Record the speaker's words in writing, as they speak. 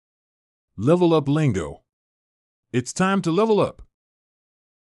Level up lingo. It's time to level up.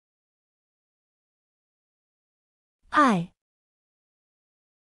 爱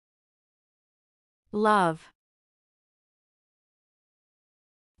love,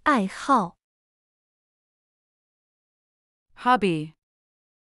 爱好 hobby,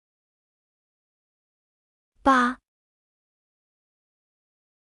 8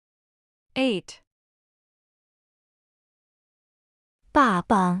 8, 爸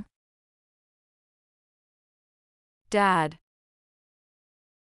爸 dad,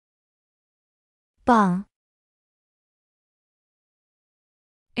 棒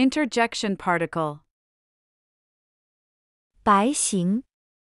interjection particle, 白行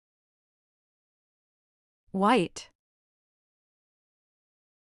white,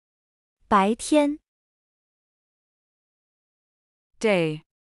 白天 day,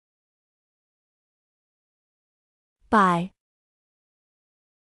 百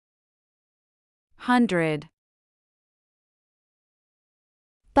hundred,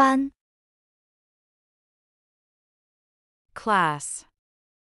 班 class,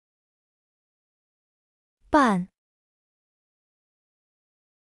 半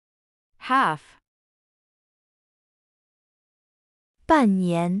half, 半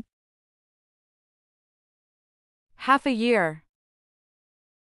年 half a year,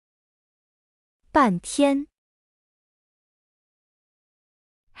 半天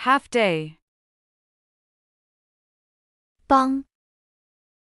half day, 帮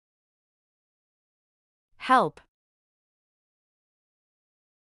help,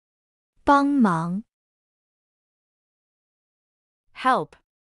 帮忙 help,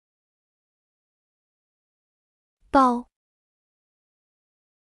 包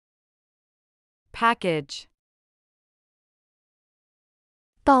package,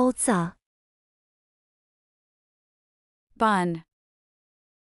 包子 bun,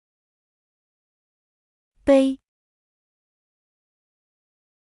 杯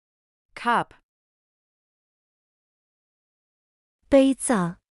cup, 杯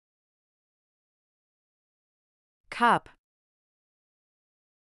子 cup,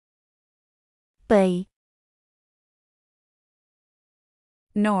 北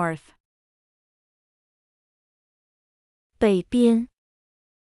north, 北边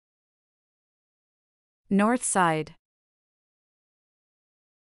north side,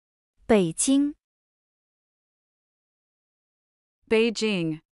 北京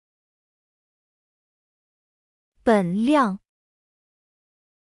Beijing, 本量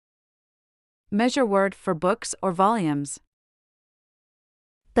measure word for books or volumes,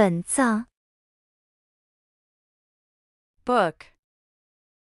 本子 book,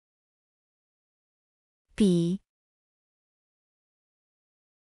 笔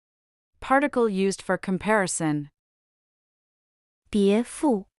particle used for comparison, 别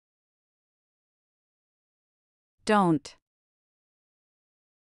付 don't,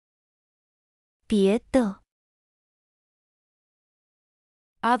 别的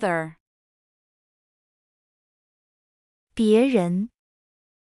other, 别人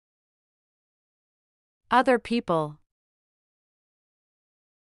other people,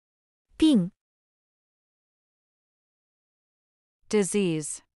 病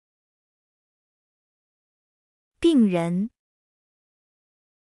disease, 病人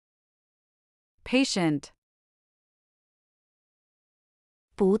patient,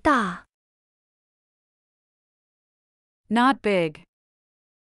 不大 not big,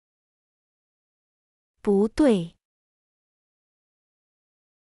 不对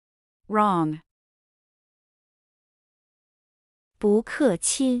wrong, 不客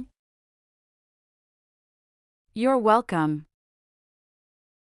气 you're welcome,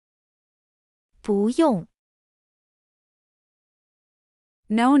 不用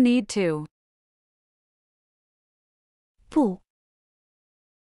no need to, 不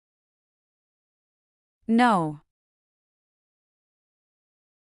no,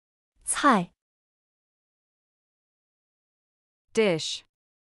 菜 dish,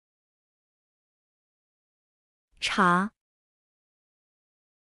 茶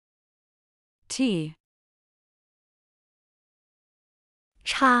tea,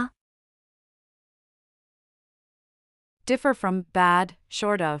 叉 differ from bad,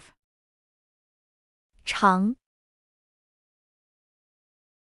 short of, 长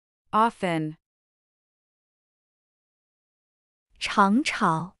often, 长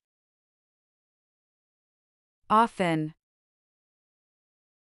吵 often,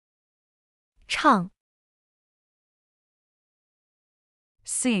 唱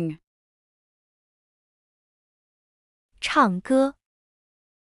sing, 唱歌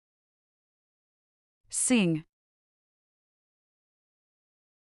sing,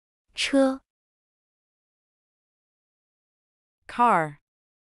 车 car,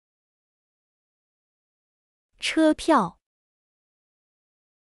 车票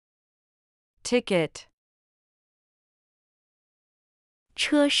ticket,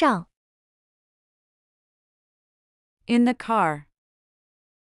 车上 in the car,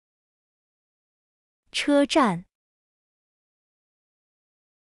 车站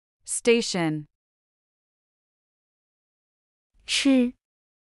station, 吃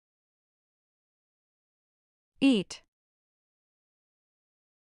eat,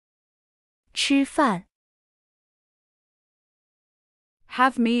 吃饭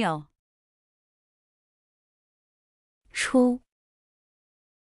have meal, 出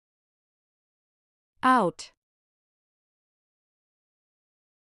out,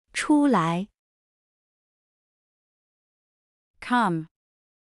 出来 come,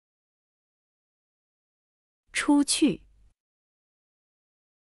 出去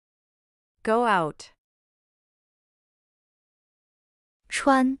go out,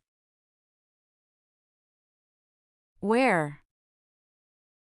 穿 wear,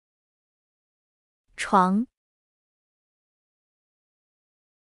 床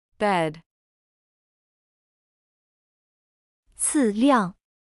bed, 次量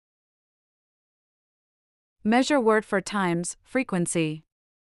measure word for times, frequency,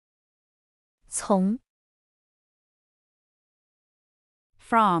 从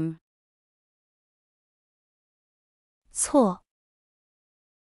from, 错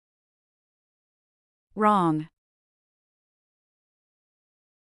wrong,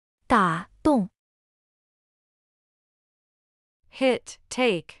 打动 hit,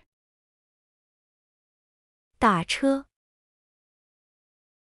 take, 打车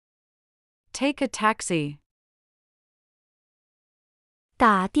take a taxi,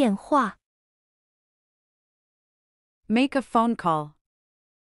 打电话 make a phone call,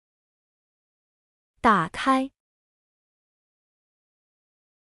 打开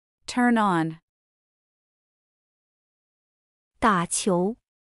turn on, 打球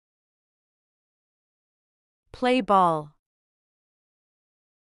play ball,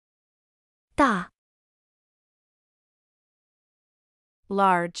 大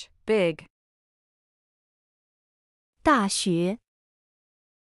large, big, 大学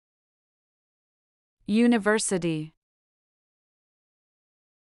university,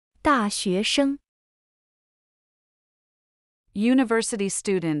 大学生 university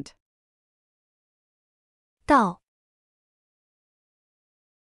student, 到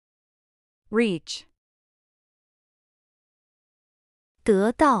reach,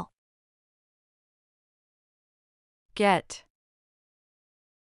 得到 get,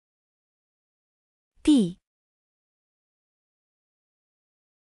 地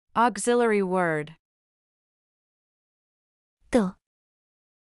auxiliary word, 的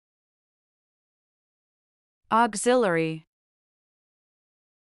auxiliary,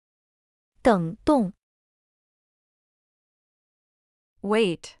 等动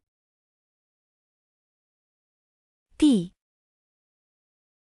wait, 地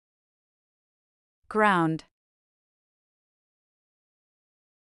ground,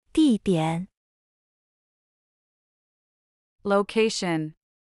 地点 location,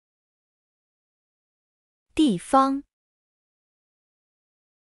 地方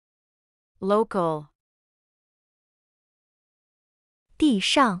local, 地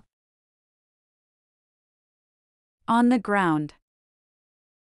上 on the ground,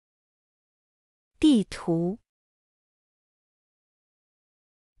 地图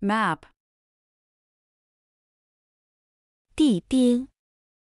map, 地钉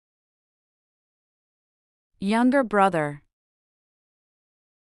younger brother,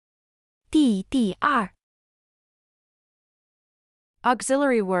 地第二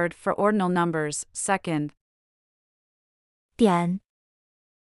auxiliary word for ordinal numbers, second, 点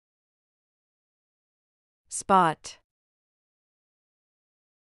spot,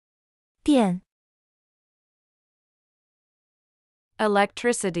 电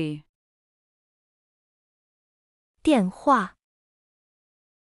electricity, 电话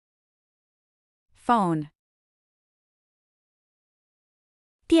phone,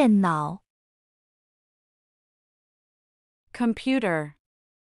 电脑 computer,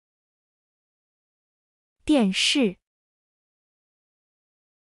 电视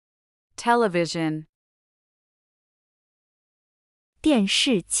television, 电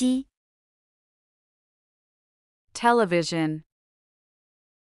视机 television,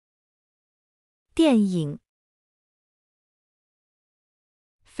 电影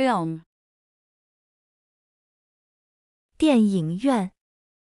film, 电影院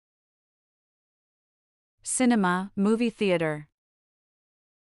cinema, movie theater,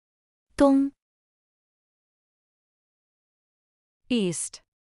 东 East.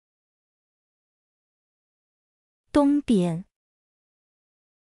 东边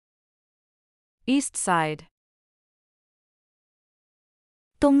East side.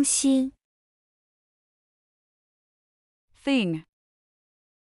 东西 Thing.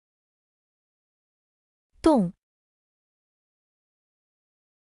 动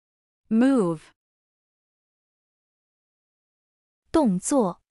Move. 动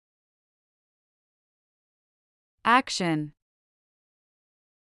作 Action.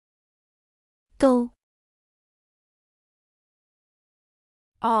 都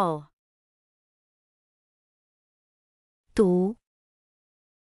All. 读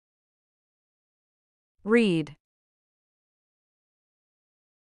Read.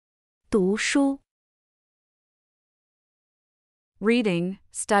 读书 Reading,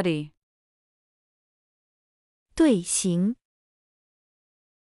 study. 队形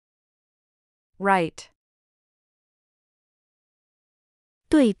Right.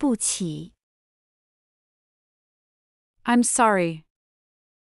 对不起 I'm sorry.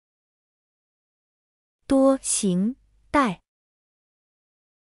 多行带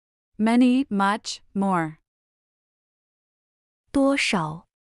Many, much, more. 多少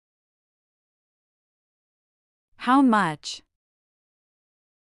How much?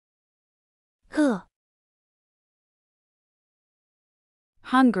 饿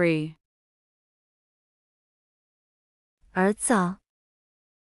Hungry. 儿子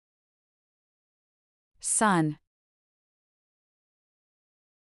Son.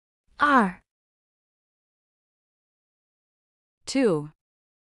 二 Two.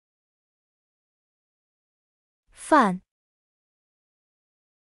 饭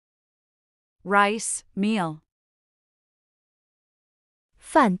Rice, meal.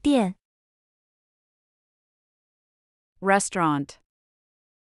 饭店 Restaurant.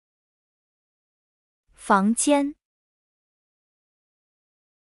 房间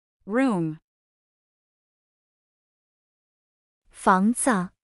Room. 房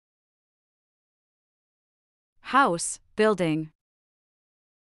子 House, building.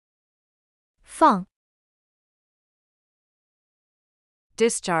 放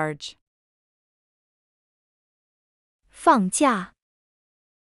Discharge. 放假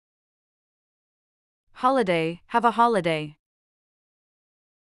Holiday, have a holiday.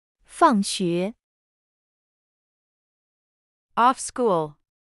 放学 Off school.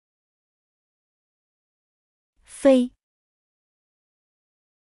 飞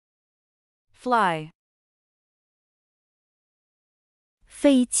Fly.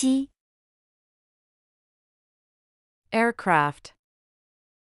 飞机 Aircraft.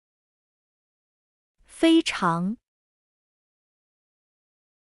 非常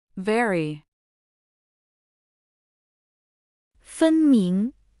Very. 分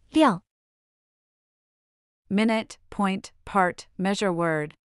明亮 Minute, point, part, measure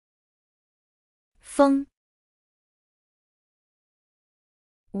word. 风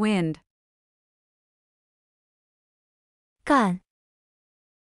Wind. 干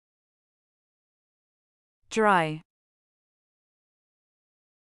Dry.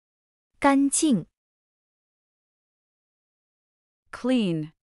 干净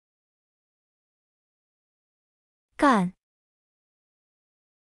Clean. 干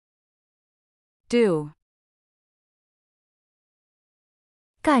Do.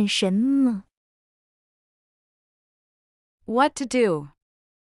 干什么 What to do.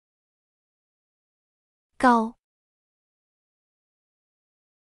 高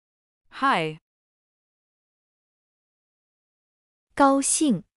High. 高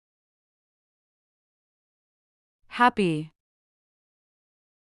兴 Happy.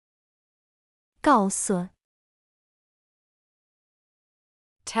 告诉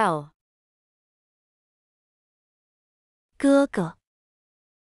Tell. 哥哥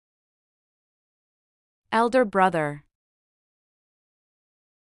Elder brother.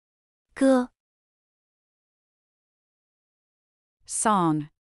 哥 Song.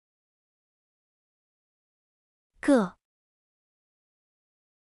 个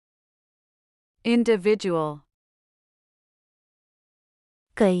Individual.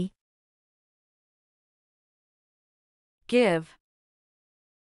 给 Give.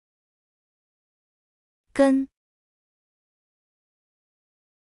 跟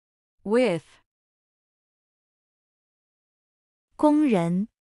With. 工人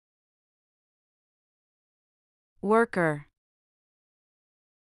Worker.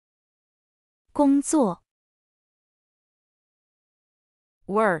 工作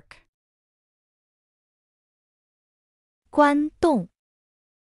Work. 关动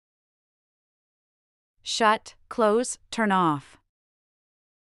Shut, close, turn off.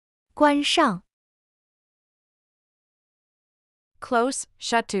 关上。 Close,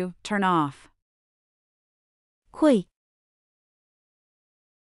 shut to, turn off. 贵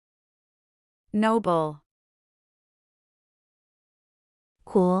Noble.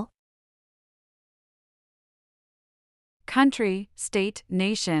 国 Country, state,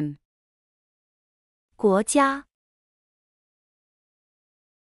 nation. 国家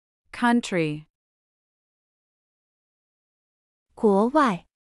Country. 国外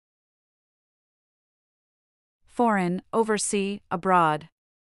Foreign, oversea, abroad.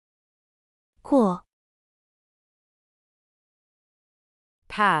 过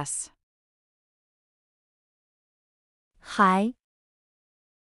Pass. 还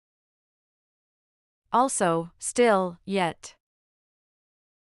Also, still, yet.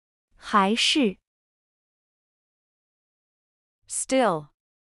 还是 Still.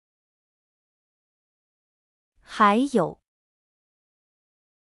 还有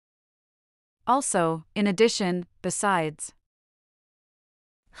Also, in addition, besides.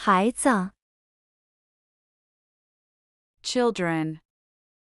 孩子 Children.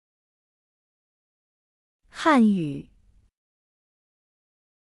 汉语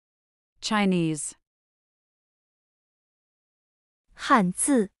Chinese. 汉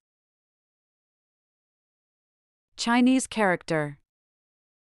字 Chinese character.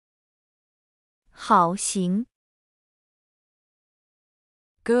 好行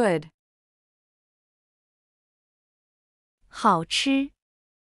Good. 好吃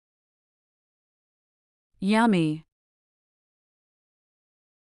Yummy.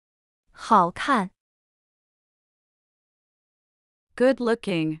 好看 Good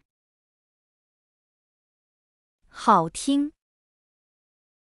looking. 好听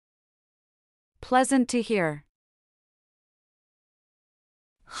Pleasant to hear.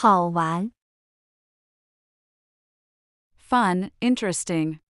 好玩 Fun,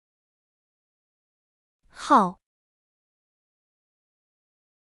 interesting. 好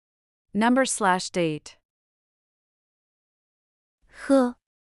Number/date. 喝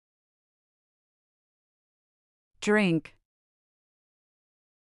Drink.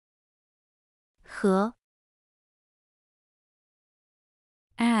 和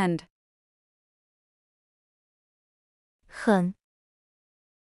And. 很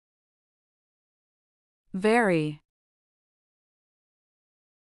Very.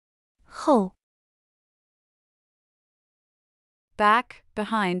 后 Back,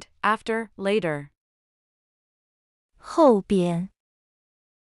 behind, after, later. 后边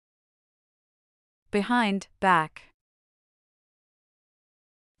Behind, back.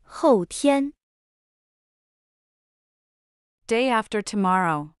 后天 Day after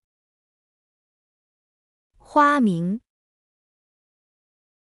tomorrow. 花名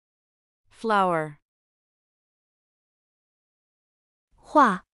Flower.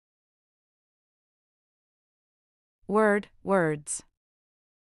 画 Word, words.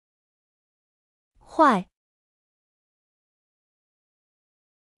 坏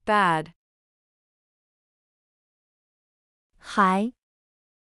Bad. 还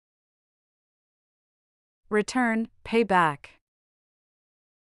Return, pay back.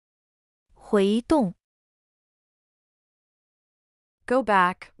 回动 Go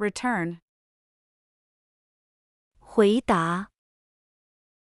back, return. 回答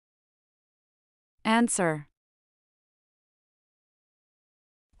Answer.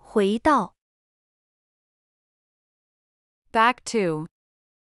 回到 Back to.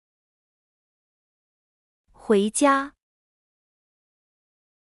 回家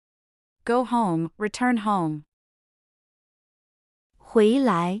Go home, return home. 回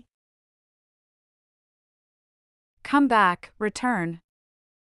来 Come back, return.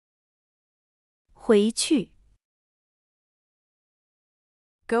 回去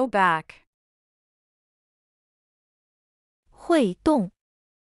Go back. 会动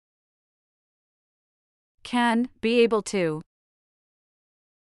Can, be able to.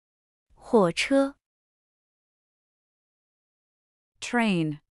 火车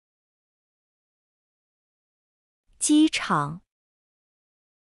Train. 机场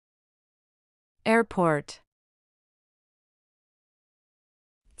Airport.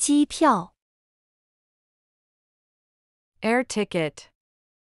 机票 Air ticket.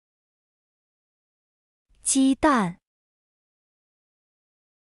 鸡蛋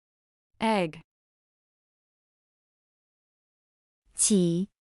Egg. 几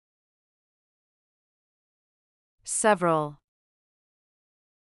Several.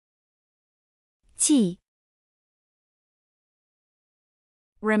 记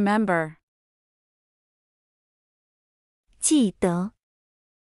Remember. 记得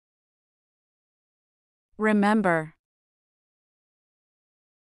Remember.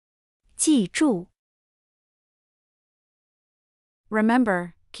 记住，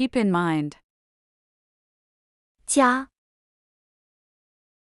 Remember, keep in mind. 家，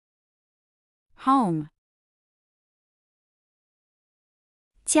 Home.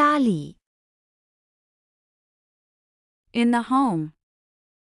 家里， In the home.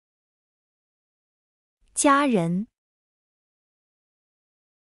 家人，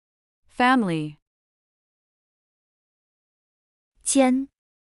 Family. 间，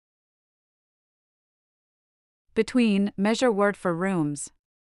 Between, measure word for rooms.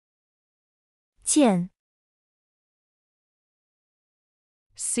 见，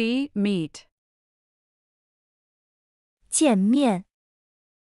 See, meet. 见面，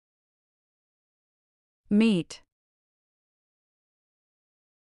 Meet.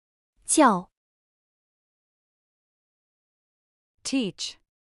 叫， Teach.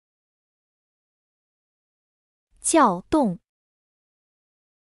 叫动，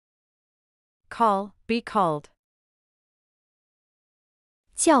 Call, be called.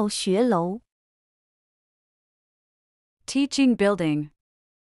 教学楼， Teaching building.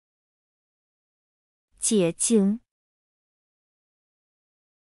 解经，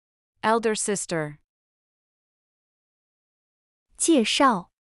 Elder sister. 介绍，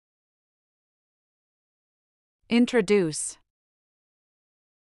 Introduce.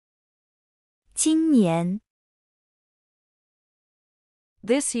 今年，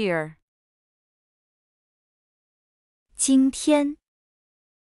 This year. 今天，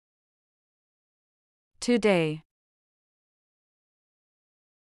 Today.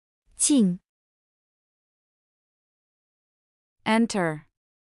 进， Enter.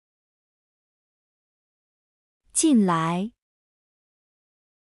 进来，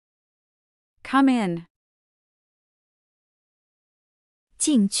 Come in.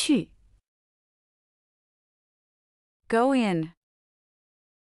 进去， Go in.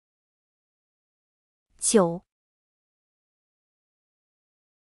 9、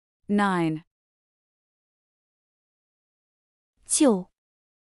 9. 就、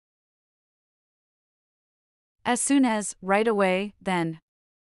 As soon as, right away, then.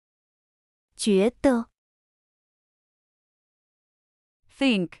 觉得、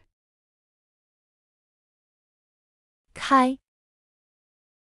 Think. 开、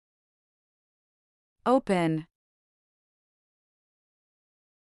 Open.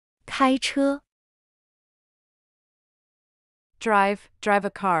 开车、 Drive a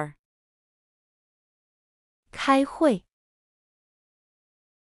car. 开会、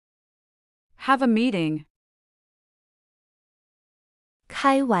 Have a meeting.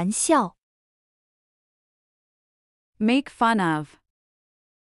 开玩笑、 Make fun of.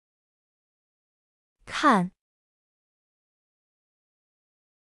 看、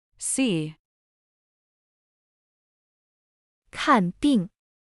 See. 看病、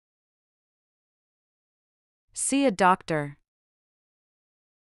 See a doctor.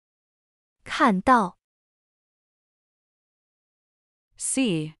 看到、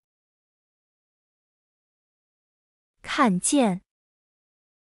 See. 看见、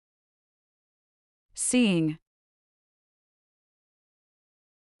 Seeing.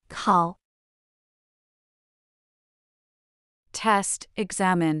 考、 Test,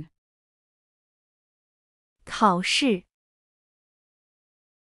 examine. 考试、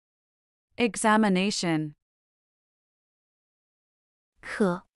 Examination.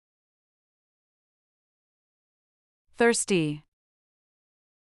 渴、 Thirsty.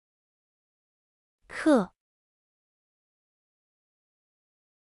 课、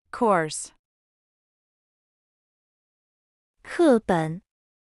 Course. 课本、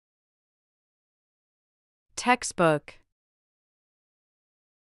 Textbook.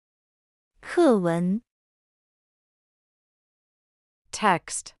 课文、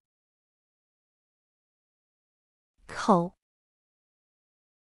 Text. 口、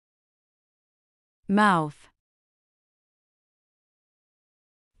 Mouth.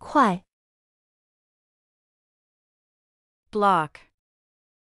 快、 Block.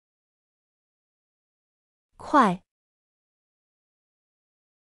 快、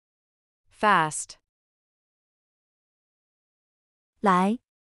 Fast. 来、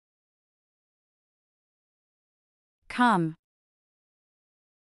 Come.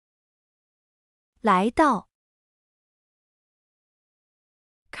 来到、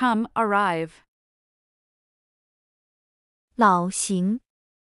 Come, arrive. 老行、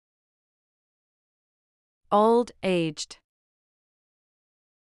 Old, aged.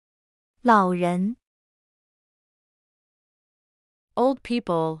 老人、 Old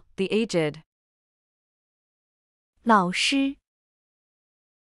people, the aged. 老师、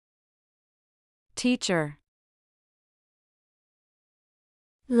 Teacher.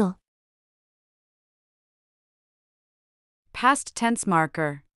 了、Past tense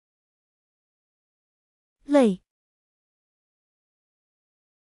marker. 累、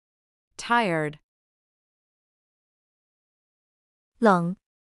 Tired. 冷、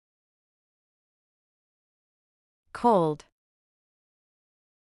 Cold.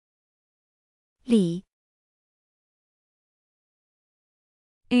 里、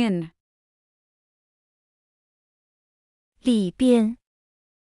 In. 里边、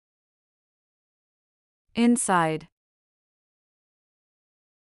 Inside.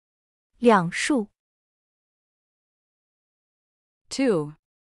 两数、 2.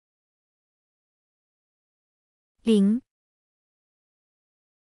 零、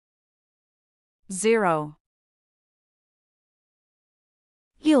 0.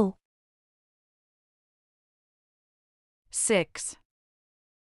 六、 6.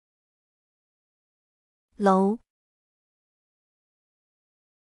 楼、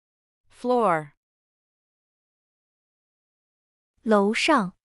 Floor. 楼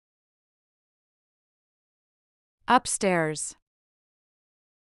上、 Upstairs.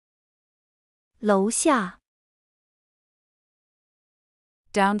 楼下、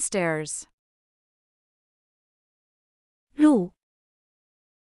 Downstairs. 路、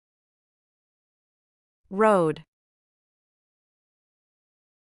 Road.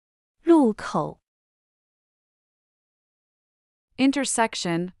 路口、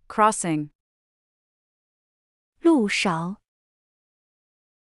 Intersection, crossing. 路勺、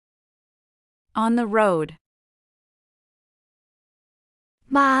 On the road.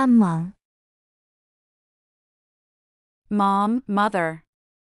 妈妈、 Mom, mother.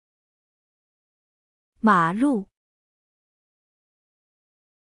 马路、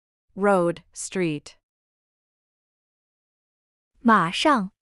 Road, street. 马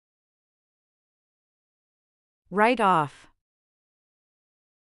上、 Right off.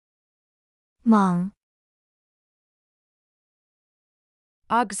 忙、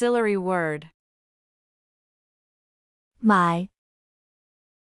 Auxiliary word. 买、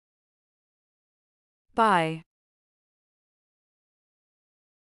 Buy.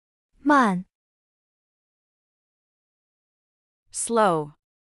 慢、 Slow.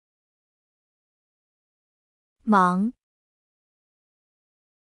 忙、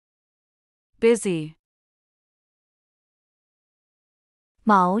 Busy.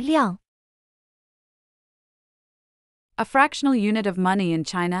 毛量、 A fractional unit of money in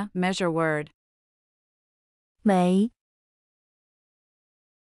China, measure word. 没、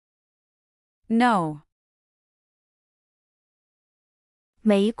 No.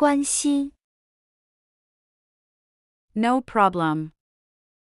 没关系、 No problem.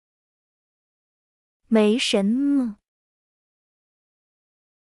 没什么、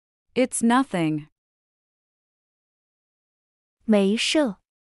 It's nothing. 没事、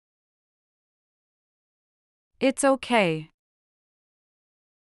 It's okay.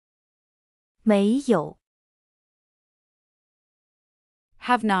 没有、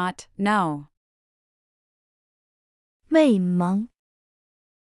 Have not, no. 妹忙、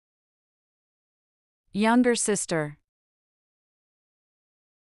 Younger sister.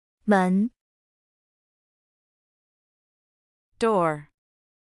 门、 Door.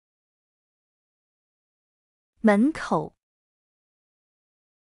 门口、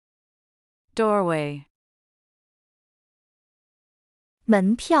 Doorway.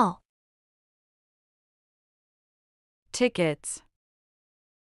 门票、 Tickets.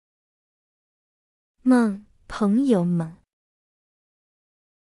 们、朋友们、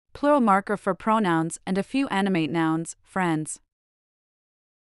 Plural marker for pronouns and a few animate nouns, friends.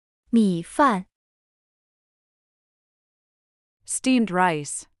 米饭、 Steamed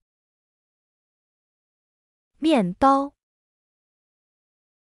rice. 面包、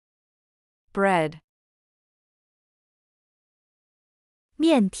 Bread.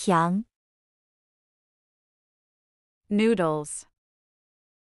 面条、 Noodles.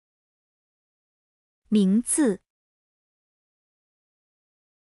 名字、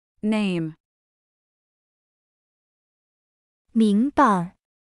 Name. 明白、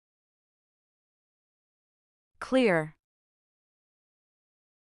 Clear.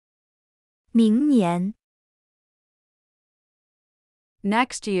 明年、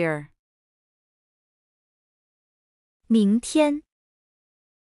 Next year. 明天、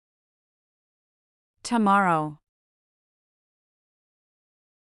 Tomorrow.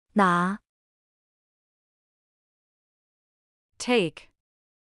 拿、 Take.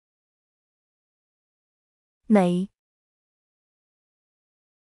 哪、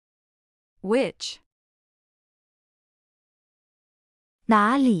 Which.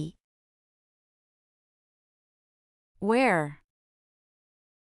 哪里、 Where.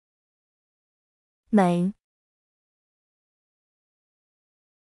 哪、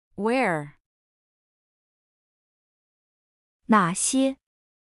Where? 哪些？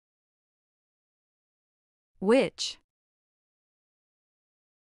 Which?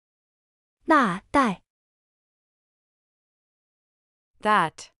 那带？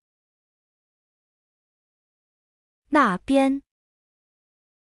 That? 那边？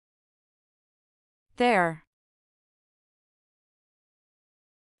 There?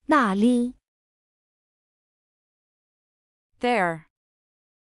 那里？ There?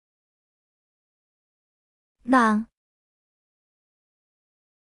 那？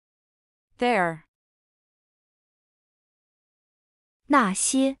 There? 那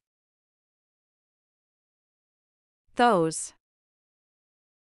些？ Those?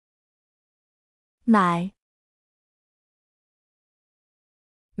 奶？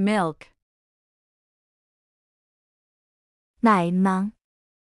 Milk? 奶囊？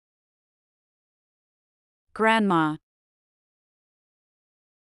 Grandma?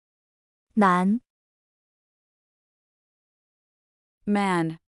 男？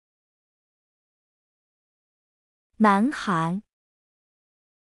 Man? 男孩？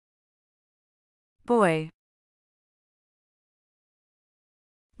 Boy?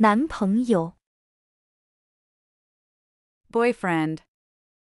 男朋友？ Boyfriend?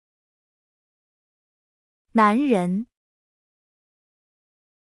 男人？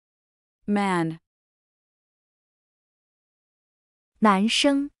 Man? 男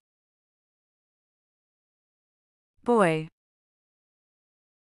生？ Boy?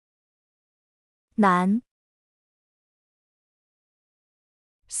 南？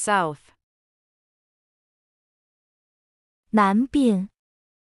 South? 南边？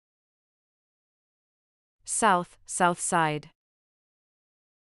 South, south side?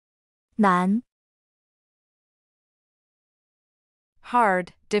 南？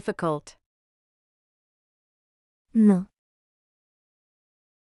 Hard, difficult? 呢？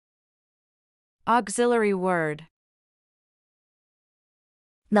 Auxiliary word?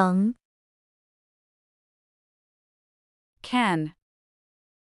 能？ Can?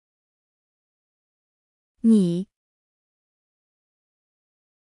 你？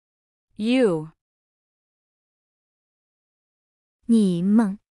 You? 你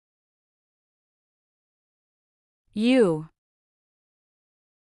们？ You?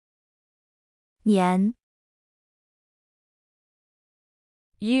 年？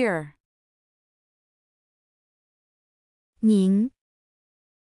 Year? 您？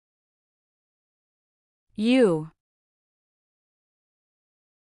 You?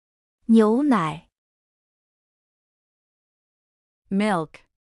 牛奶？ Milk?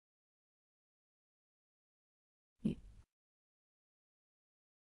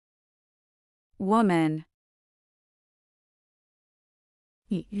 Woman?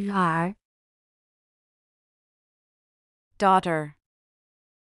 女儿？ Daughter?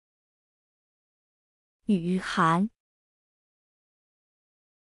 女孩？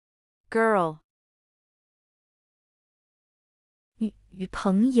 Girl? 女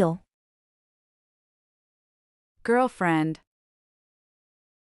朋友？ Girlfriend?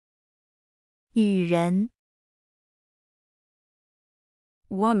 女人？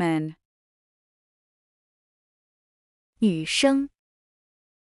 Woman? 女生？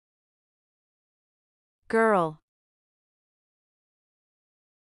 Girl?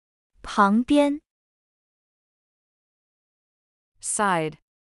 旁边？ Side?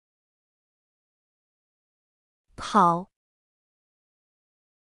 跑？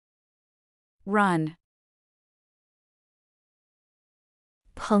 Run?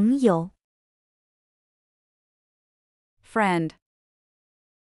 朋友？ Friend?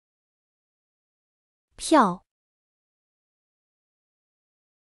 票？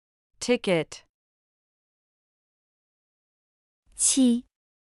 Ticket? 七？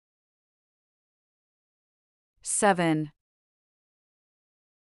 7?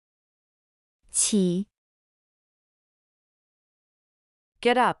 起？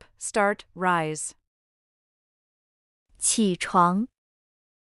 Get up, start, rise? 起床？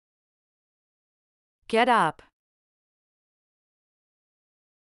 Get up?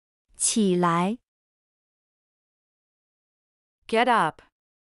 起来？ Get up?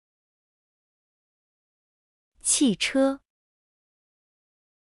 汽车？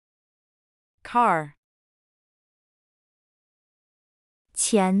 Car?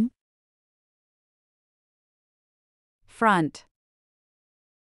 前？ Front?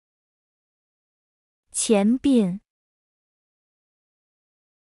 前边？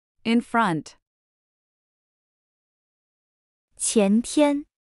 In front? 前天？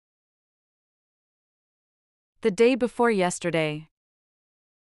 The day before yesterday?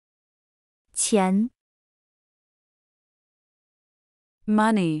 钱？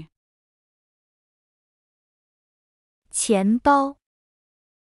 Money? 钱包，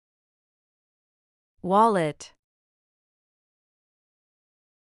 wallet,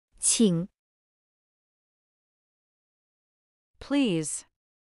 请， please,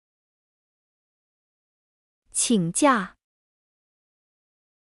 请假，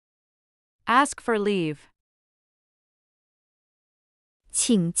 ask for leave,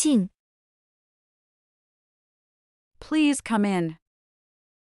 请进， please come in,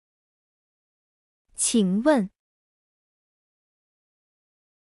 请问，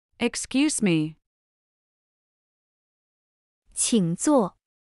 excuse me, 请坐，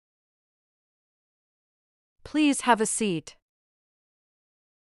 please have a seat,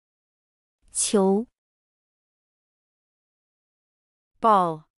 求，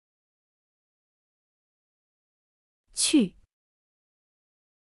 ball, 去，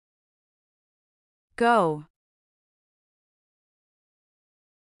 go,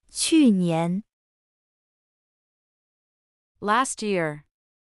 去年， last year,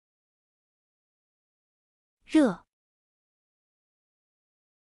 热，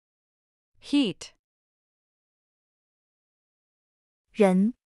 heat,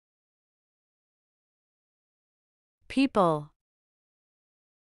 人， people,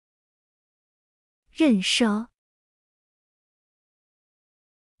 认识，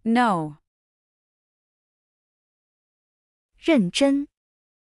 no, 认真，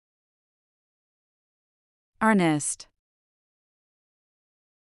 earnest,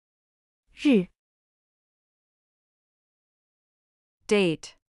 日，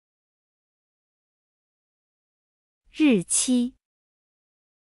 date, 日期，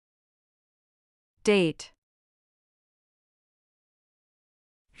 date,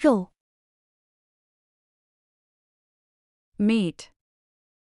 肉， meat,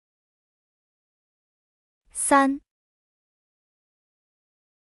 三，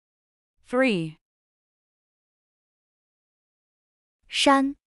 3,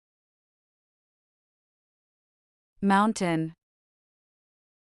 山， mountain,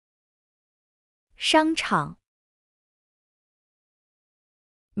 商场，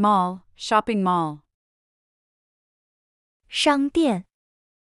 mall, shopping mall, 商店，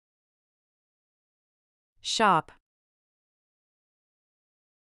 shop,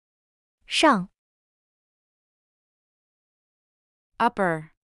 上，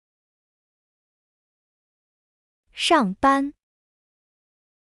 upper, 上班，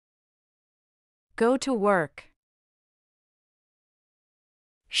 go to work,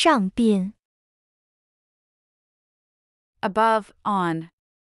 上边， above, on,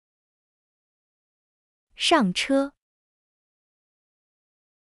 上车，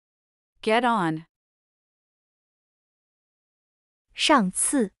 get on, 上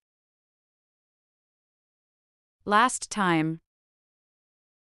次， last time,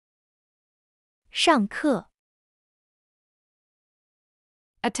 上课，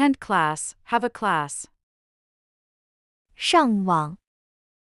 attend class, have a class, 上网，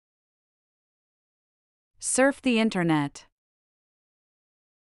 surf the internet,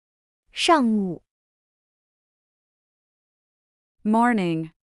 上午，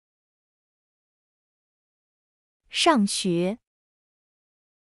 morning, 上学，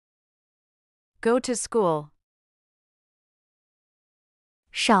 go to school,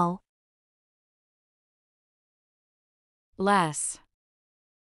 少， less,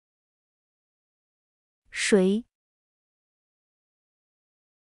 谁，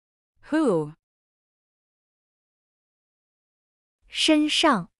 who, 身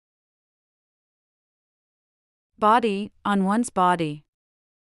上， body, on one's body,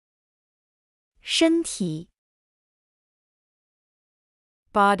 身体，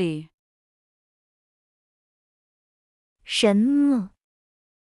 body, 什么，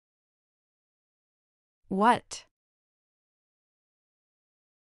 what,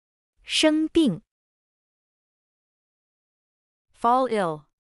 生病， fall ill,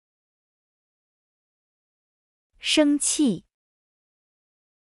 生气，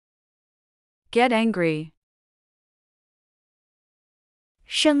 get angry,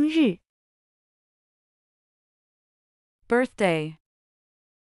 生日， birthday,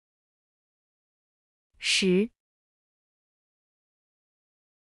 10，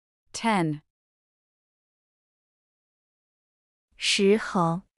 10, 时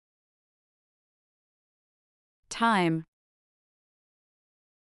候， time,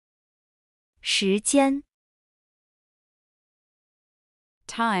 时间，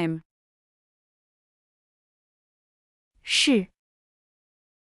 time, 是，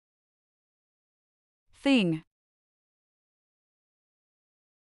 thing,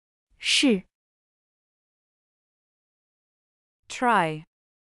 是， try,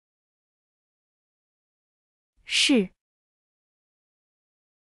 是。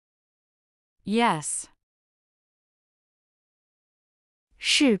Yes.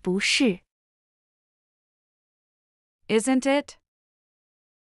 是不是？ Isn't it?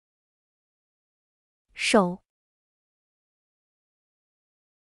 手、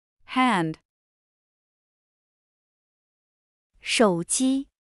 Hand. 手机、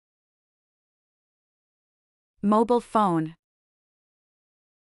 Mobile phone.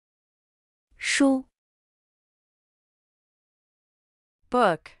 书、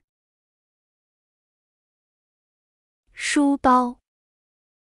 Book. 书包、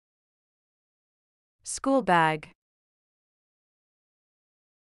 School bag.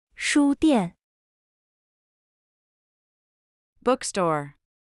 书店、 Bookstore.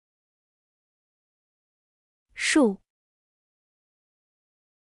 树、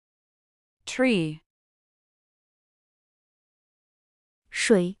 Tree.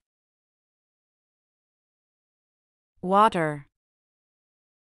 水、 Water.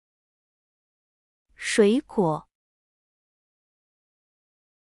 水果、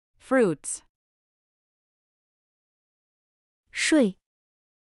 Fruits. 睡、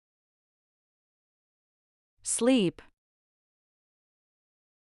 Sleep.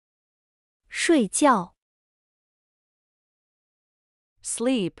 睡觉、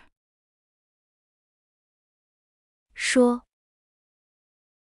 Sleep. 说、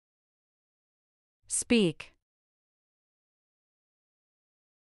 Speak.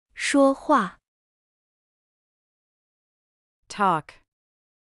 说话、 Talk.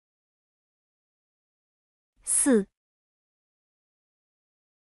 4、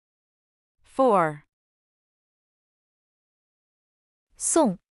 4.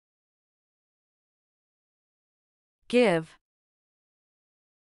 送、 Give.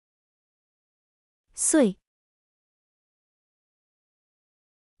 岁、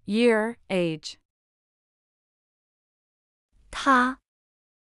 Year, age. 他、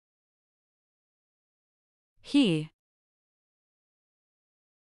 He.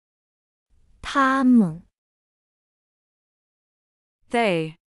 他们、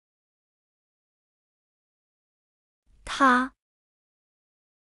 They. 他、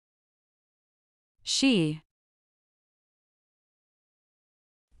 She.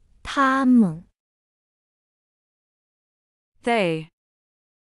 他们、 They.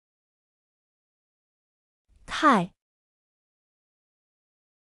 太、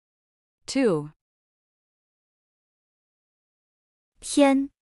 Two. 天、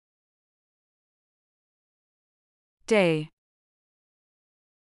 Day.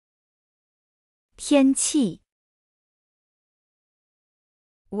 天气、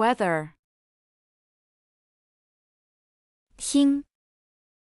 Weather. 听、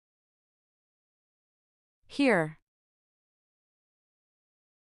 Hear.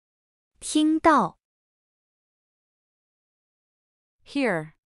 听到、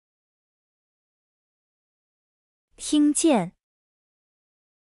 Hear. 听见、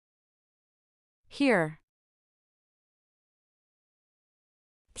 Hear.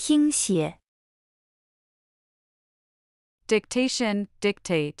 听写、 Dictation,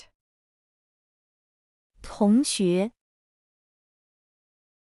 dictate. 同学、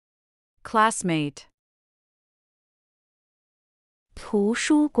 Classmate. 图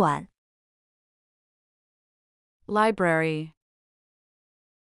书馆、 Library.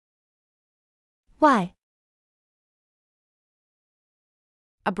 外、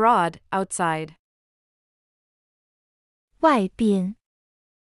 Abroad, outside. 外边、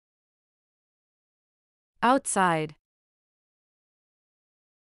 Outside.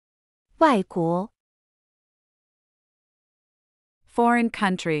 外国、 Foreign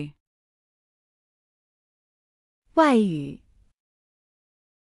country. 外语、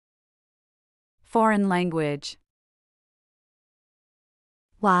 Foreign language.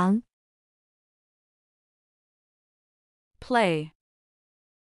 玩、 Play.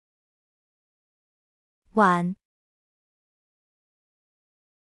 晚、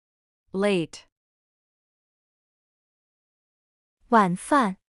 Late. 晚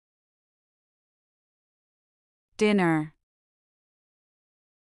饭、 Dinner.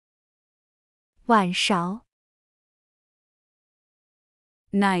 晚勺、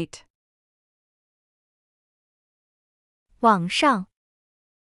 Night. 网上、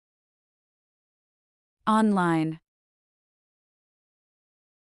 Online.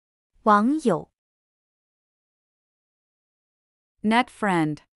 网友、 Net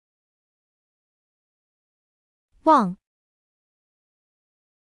friend. 忘、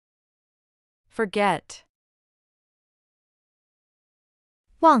 Forget.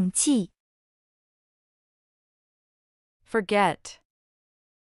 忘记、 Forget.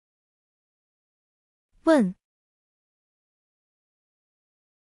 问、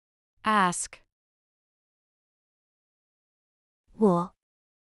Ask. 我、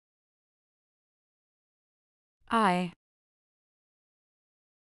 I.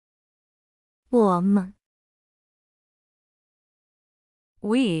 我们、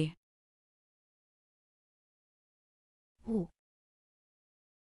 We. 午、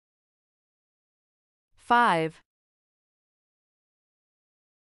 5.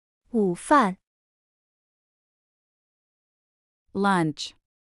 午饭、 Lunch.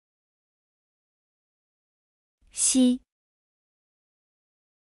 西、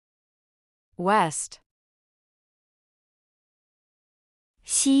 West.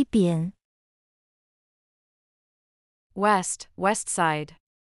 西边、 West, west side.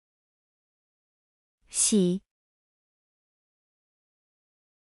 洗、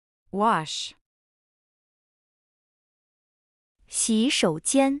 Wash. 洗手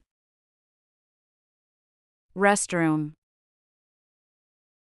间、 Restroom.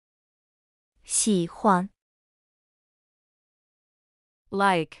 喜欢、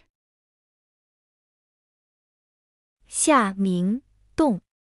 Like. 下明洞、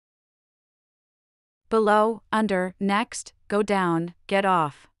 Below, under, next, go down, get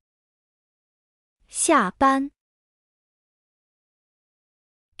off. 下班、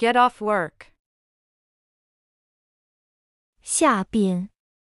 Get off work. 下边、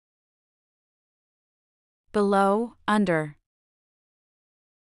 Below, under.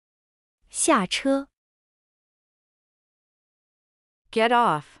 下车、 Get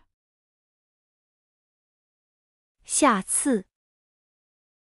off. 下次、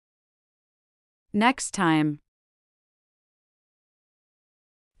 Next time.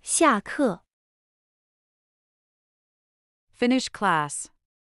 下课、 Finish class.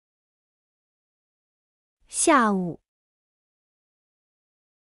 下午、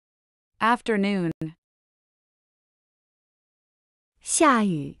 Afternoon. 下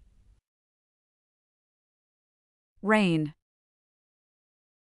雨、 Rain.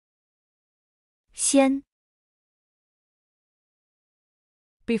 先、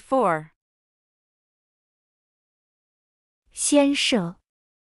 Before. 先生、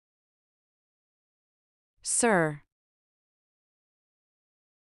 Sir.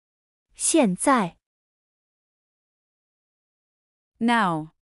 现在、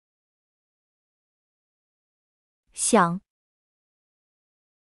 Now. 想、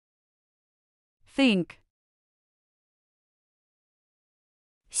 Think.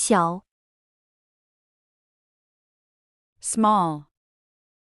 小、 Small.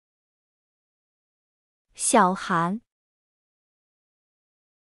 小孩、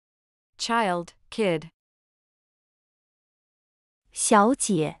 Child, kid. 小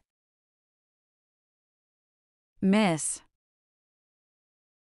姐、 Miss.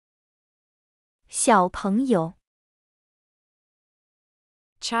 小朋友、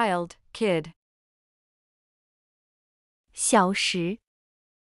 Child, kid. 小时、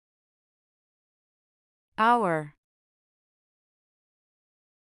 Hour.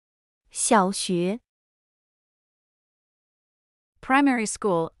 小学、 Primary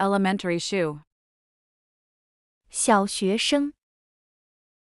school, elementary shoe. 小学生、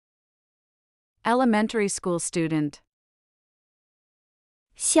 Elementary school student.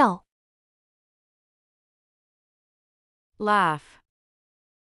 笑、 Laugh.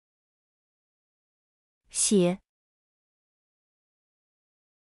 写、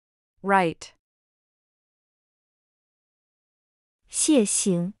 Right. 谢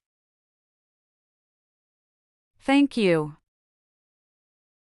行、 Thank you.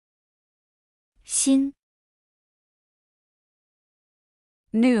 新、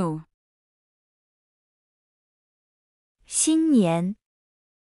 New. 新年、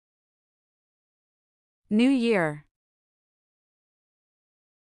 New year.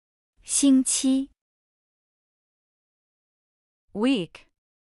 星期、 Week.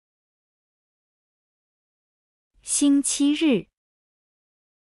 星期日、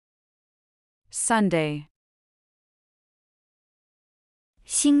 Sunday.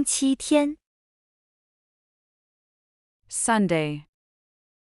 星期天、 Sunday.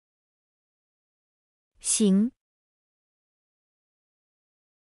 行、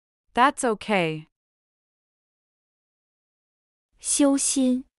 That's okay. 修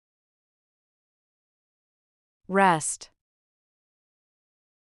心、 Rest.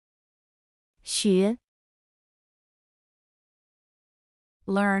 学、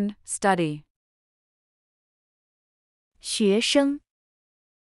 Learn, study. 学生、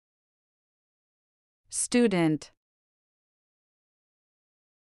 Student.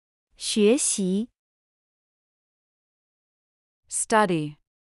 学习、 Study.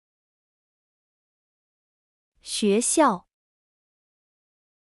 学校、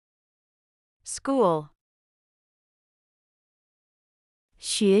School.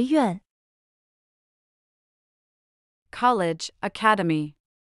 学院 College, academy.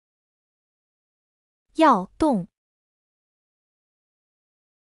 要动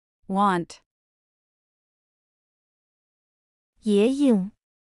Want. 爷应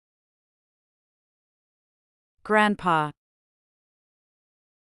Grandpa.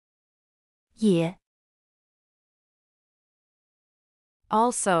 也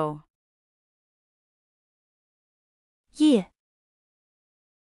Also. 页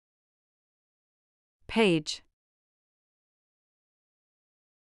Page.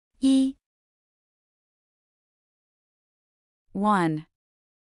 一 One.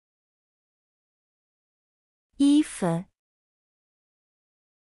 衣服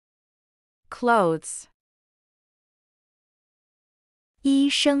Clothes. 医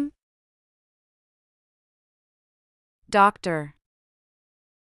生 Doctor.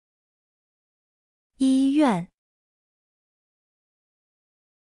 医院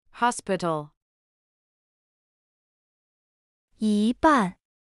Hospital. 一半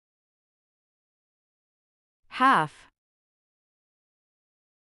Half.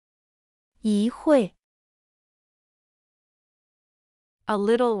 一会 A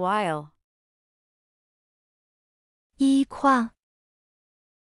little while. 一夸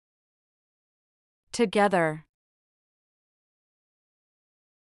Together.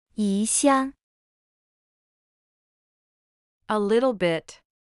 一下 A little bit.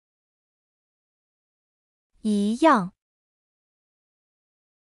 一样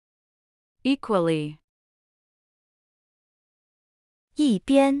Equally. 一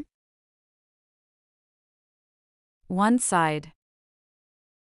边 One side.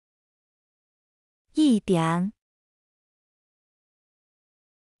 一点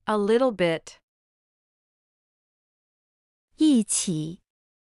A little bit. 一起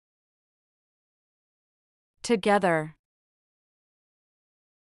Together.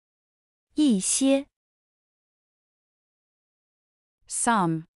 一些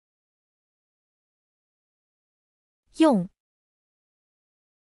Some. 用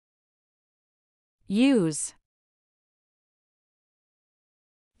Use.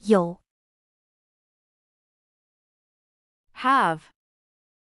 有 Have.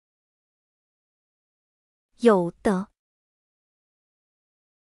 有的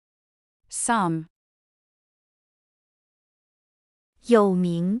Some. 有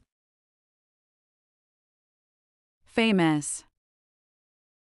名 Famous.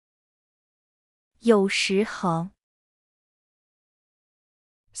 有时候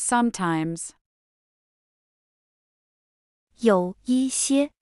Sometimes. 有一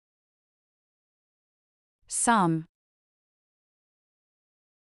些 Some.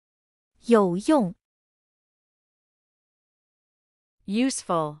 有用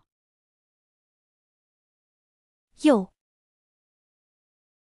Useful. 右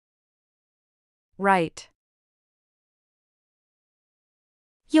Right.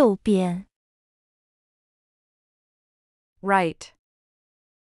 右边 Right.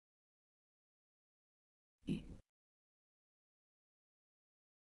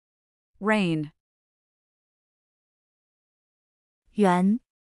 Rain. 圆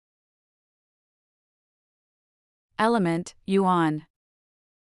Element, yuan.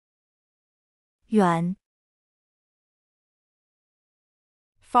 远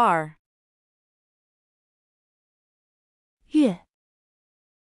Far. 月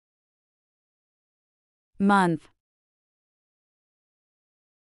Month.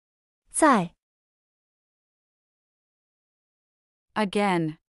 在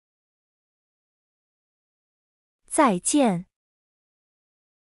Again. 再见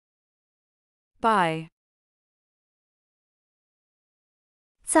By.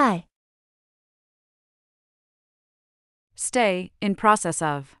 在 Stay, in process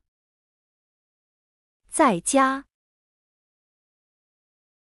of. 在家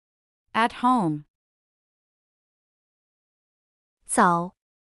At home. 早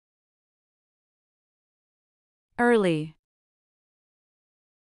Early.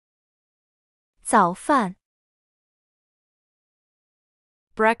 早饭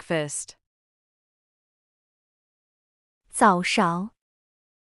Breakfast. 早上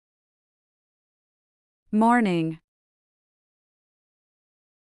Morning.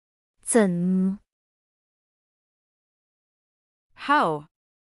 怎 How.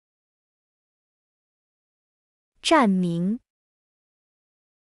 站名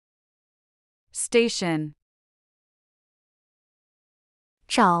Station.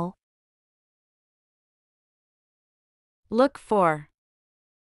 找 Look for.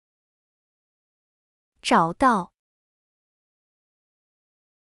 找到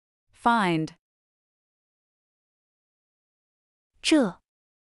Find. 这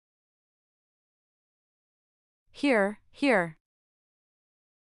Here, here.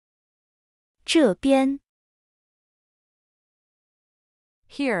 这边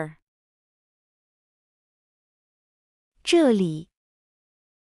Here. 这里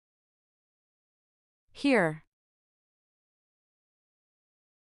Here.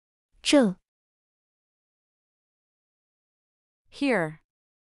 这 Here.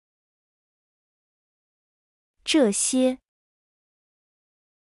 这些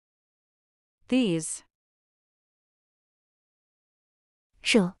These.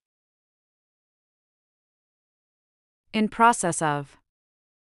 这 In process of.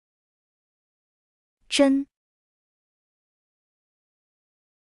 真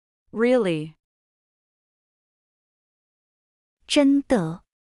Really. 真的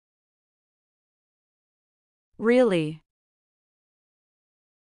Really.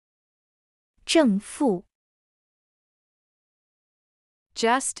 正负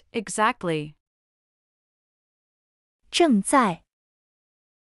Just exactly. 正在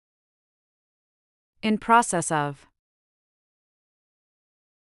In process of.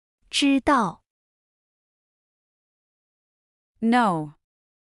 知道 No.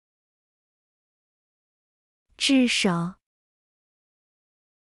 知识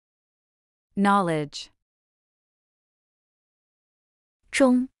Knowledge.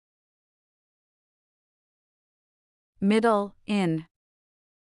 中 Middle, in.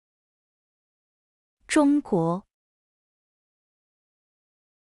 中国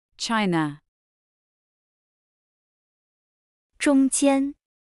China. 中间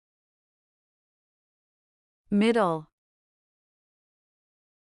Middle.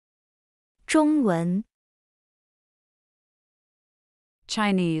 中文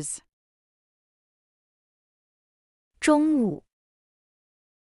Chinese. 中午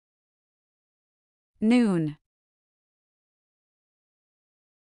Noon.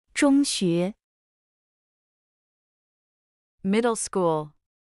 中学 Middle school.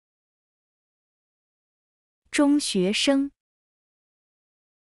 中学生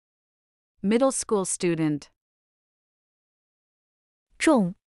Middle school student.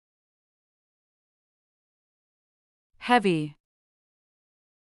 重 Heavy.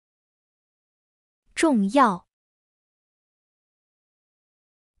 重要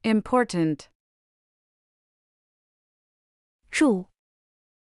Important. 住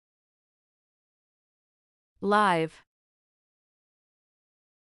Live.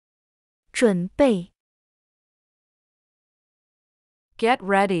 准备 Get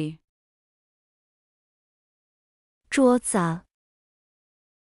ready. 桌子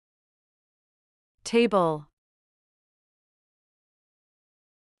Table.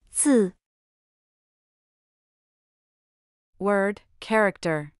 字 Word,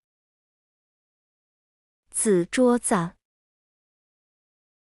 character. 子桌子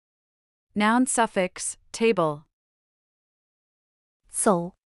Noun suffix, table.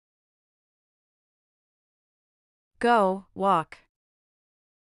 走 Go, walk.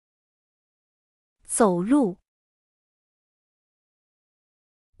 走路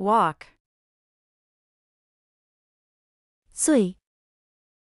Walk. 最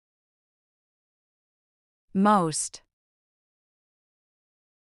Most.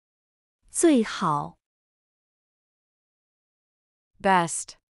 最好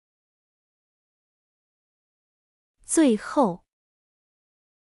Best. 最后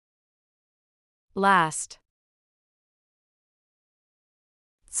Last.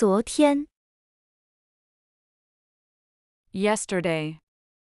 昨天 Yesterday.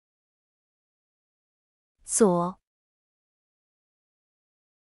 左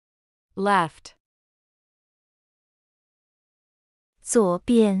Left. 左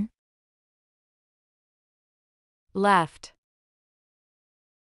边 Left.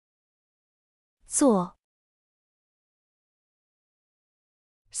 坐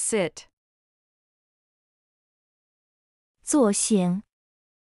Sit. 坐行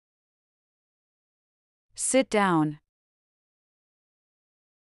Sit down.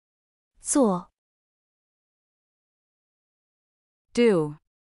 做 Do.